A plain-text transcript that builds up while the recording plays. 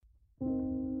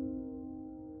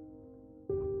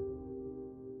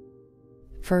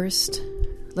First,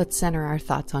 let's center our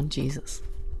thoughts on Jesus.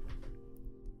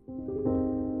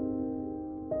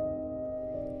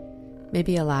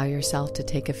 Maybe allow yourself to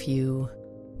take a few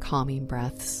calming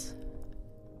breaths.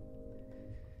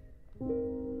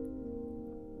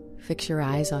 Fix your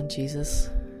eyes on Jesus,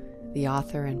 the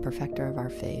author and perfecter of our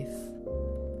faith.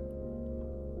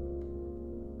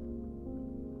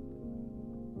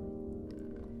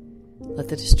 Let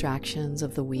the distractions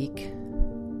of the week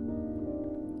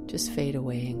just fade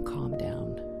away and calm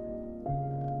down.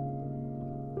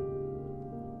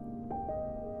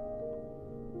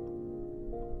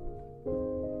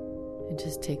 And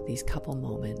just take these couple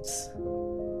moments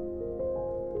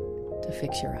to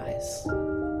fix your eyes.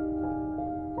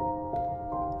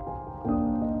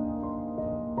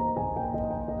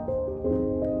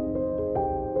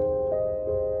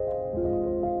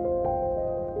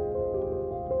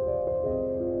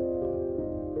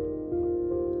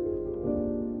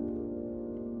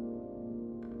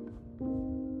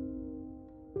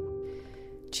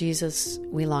 Jesus,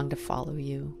 we long to follow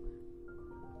you.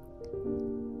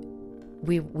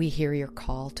 We hear your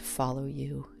call to follow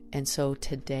you. And so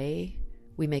today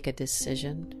we make a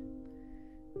decision.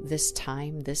 This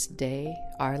time, this day,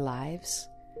 our lives,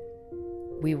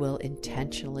 we will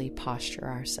intentionally posture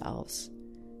ourselves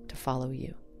to follow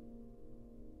you.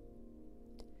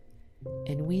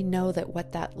 And we know that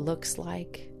what that looks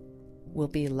like will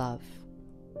be love.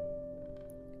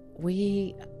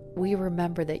 We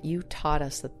remember that you taught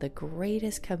us that the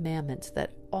greatest commandments,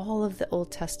 that all of the Old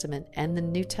Testament and the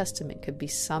New Testament could be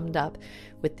summed up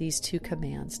with these two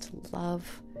commands: to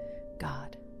love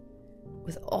God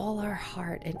with all our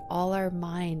heart and all our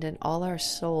mind and all our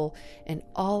soul and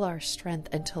all our strength,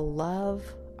 and to love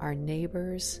our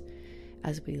neighbors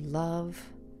as we love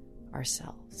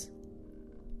ourselves.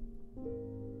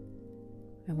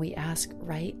 And we ask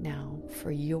right now for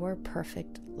your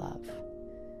perfect love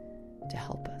to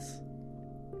help us.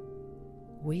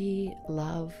 We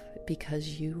love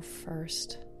because you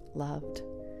first loved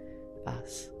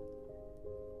us.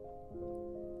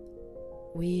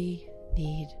 We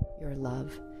need your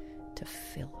love to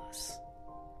fill us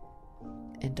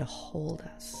and to hold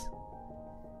us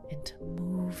and to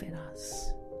move in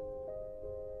us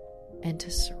and to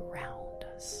surround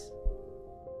us.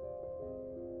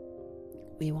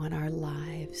 We want our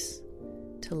lives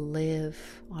to live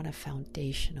on a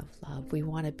foundation of love. We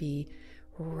want to be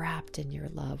wrapped in your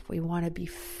love. We want to be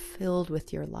filled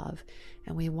with your love.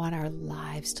 And we want our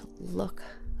lives to look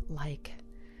like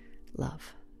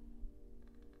love.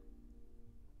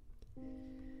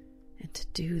 And to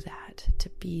do that, to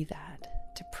be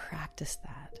that, to practice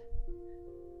that,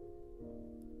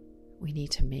 we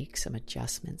need to make some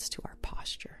adjustments to our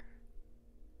posture.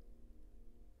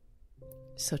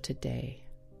 So today,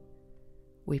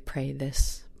 we pray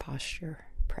this posture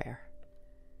prayer.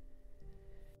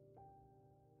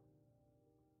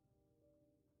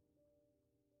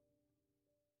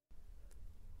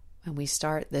 When we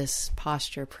start this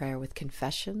posture prayer with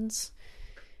confessions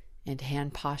and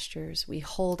hand postures, we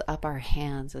hold up our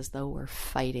hands as though we're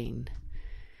fighting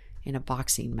in a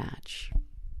boxing match,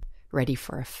 ready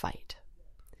for a fight.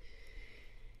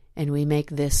 And we make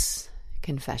this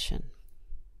confession: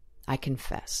 I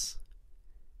confess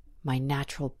my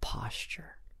natural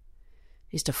posture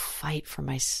is to fight for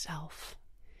myself,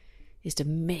 is to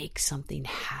make something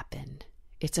happen.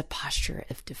 It's a posture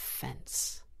of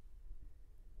defense.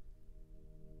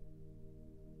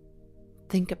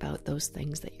 Think about those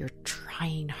things that you're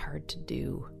trying hard to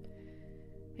do,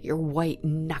 that you're white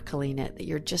knuckling it, that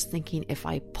you're just thinking, if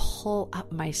I pull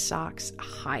up my socks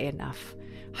high enough,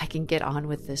 I can get on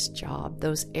with this job.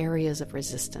 Those areas of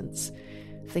resistance.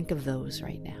 Think of those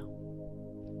right now.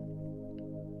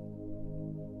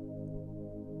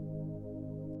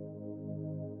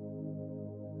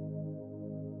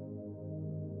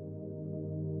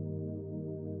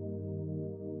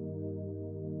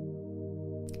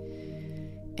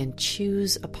 And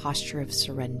choose a posture of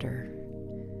surrender.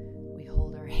 We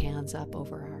hold our hands up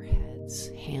over our heads,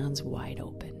 hands wide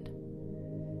open.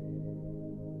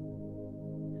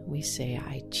 We say,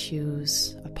 I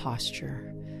choose a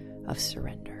posture of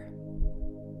surrender.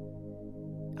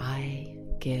 I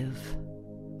give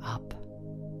up.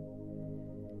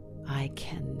 I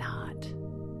cannot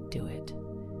do it.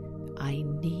 I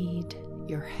need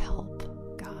your help,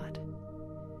 God.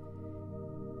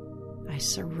 I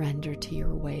surrender to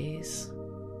your ways.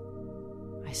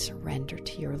 I surrender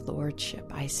to your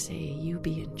lordship. I say, you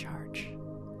be in charge.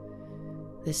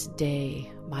 This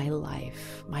day, my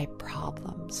life, my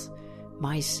problems,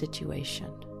 my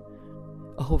situation,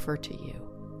 over to you.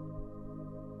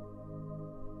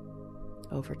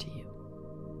 Over to you.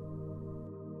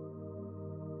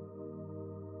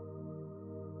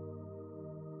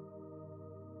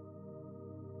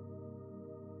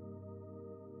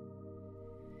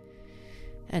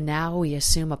 And now we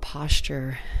assume a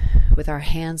posture with our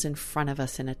hands in front of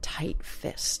us in a tight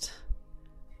fist.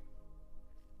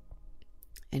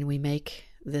 And we make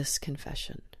this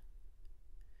confession.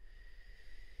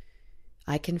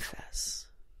 I confess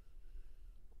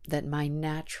that my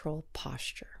natural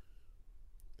posture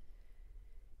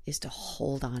is to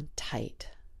hold on tight,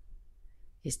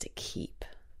 is to keep,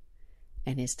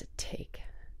 and is to take.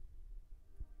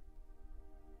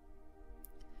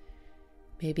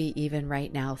 Maybe even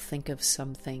right now, think of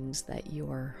some things that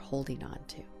you're holding on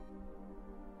to,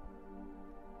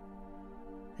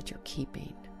 that you're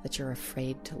keeping, that you're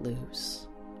afraid to lose.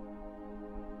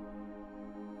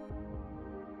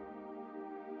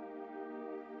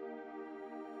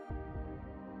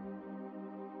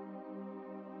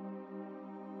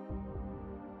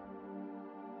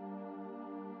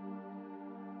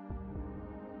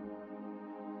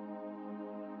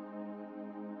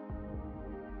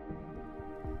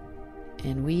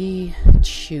 And we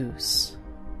choose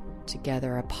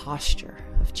together a posture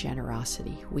of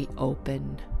generosity. We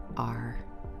open our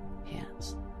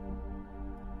hands.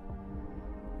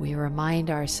 We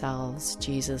remind ourselves,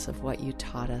 Jesus, of what you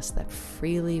taught us, that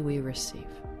freely we receive.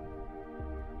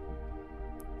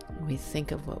 And we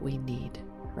think of what we need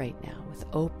right now with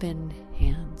open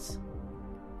hands.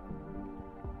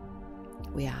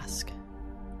 We ask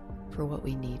for what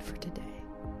we need for today.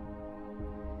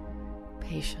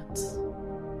 Patience,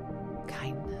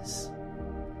 kindness,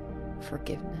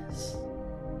 forgiveness,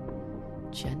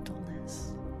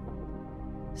 gentleness,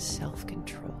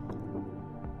 self-control,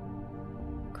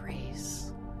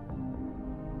 grace,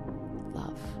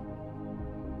 love,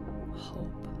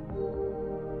 hope,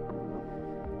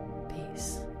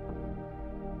 peace.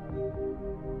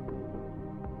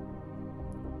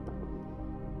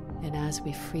 And as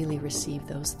we freely receive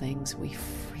those things, we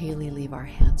freely leave our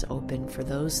hands open for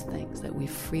those things that we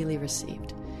freely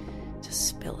received to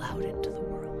spill out into the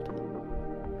world.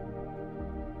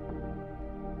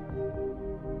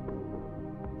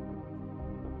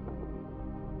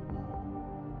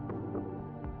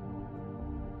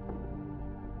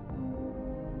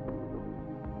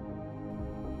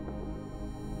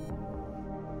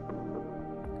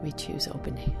 We choose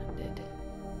open-handed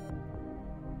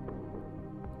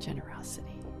generosity.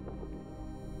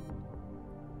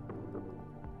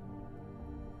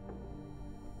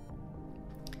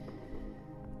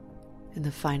 And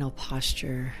the final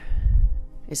posture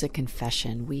is a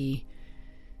confession. We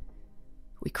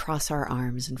cross our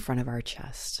arms in front of our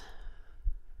chest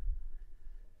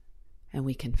and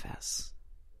we confess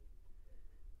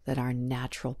that our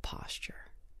natural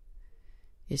posture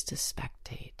is to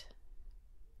spectate.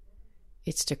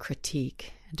 It's to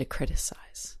critique and to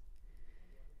criticize.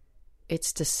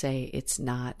 It's to say, it's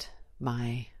not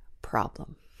my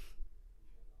problem.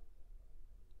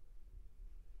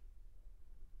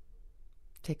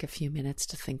 Take a few minutes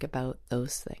to think about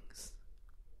those things.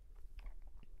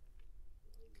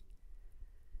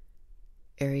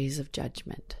 Areas of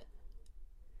judgment,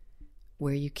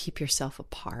 where you keep yourself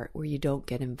apart, where you don't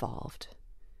get involved,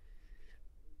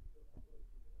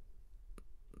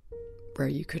 where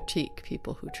you critique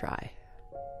people who try.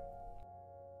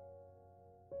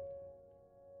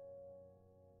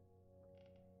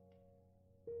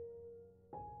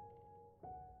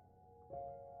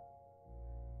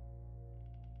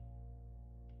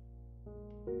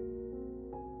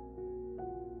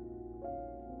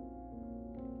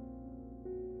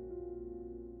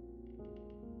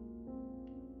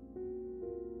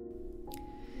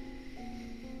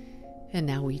 And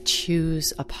now we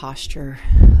choose a posture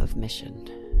of mission.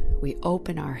 We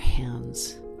open our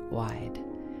hands wide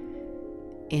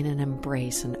in an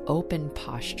embrace, an open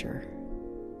posture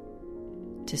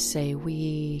to say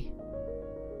we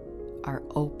are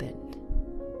open.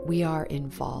 We are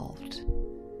involved.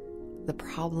 The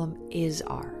problem is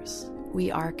ours. We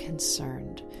are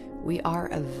concerned. We are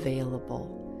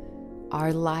available.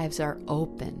 Our lives are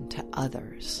open to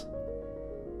others.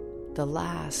 The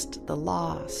last, the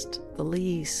lost, the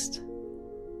least.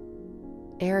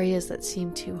 Areas that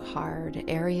seem too hard,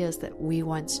 areas that we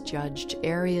once judged,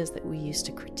 areas that we used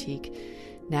to critique,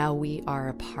 now we are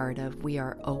a part of, we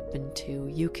are open to.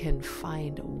 You can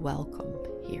find welcome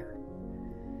here.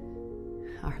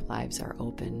 Our lives are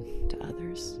open to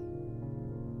others.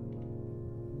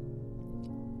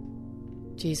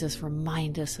 Jesus,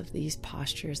 remind us of these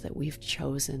postures that we've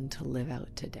chosen to live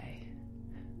out today.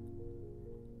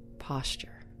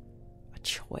 Posture, a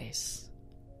choice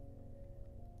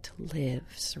to live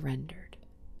surrendered,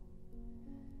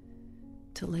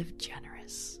 to live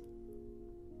generous,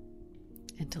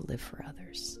 and to live for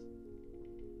others.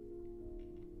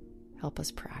 Help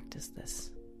us practice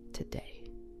this today.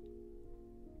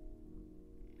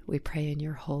 We pray in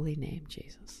your holy name,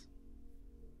 Jesus.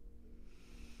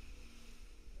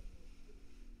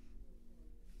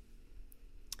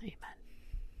 Amen.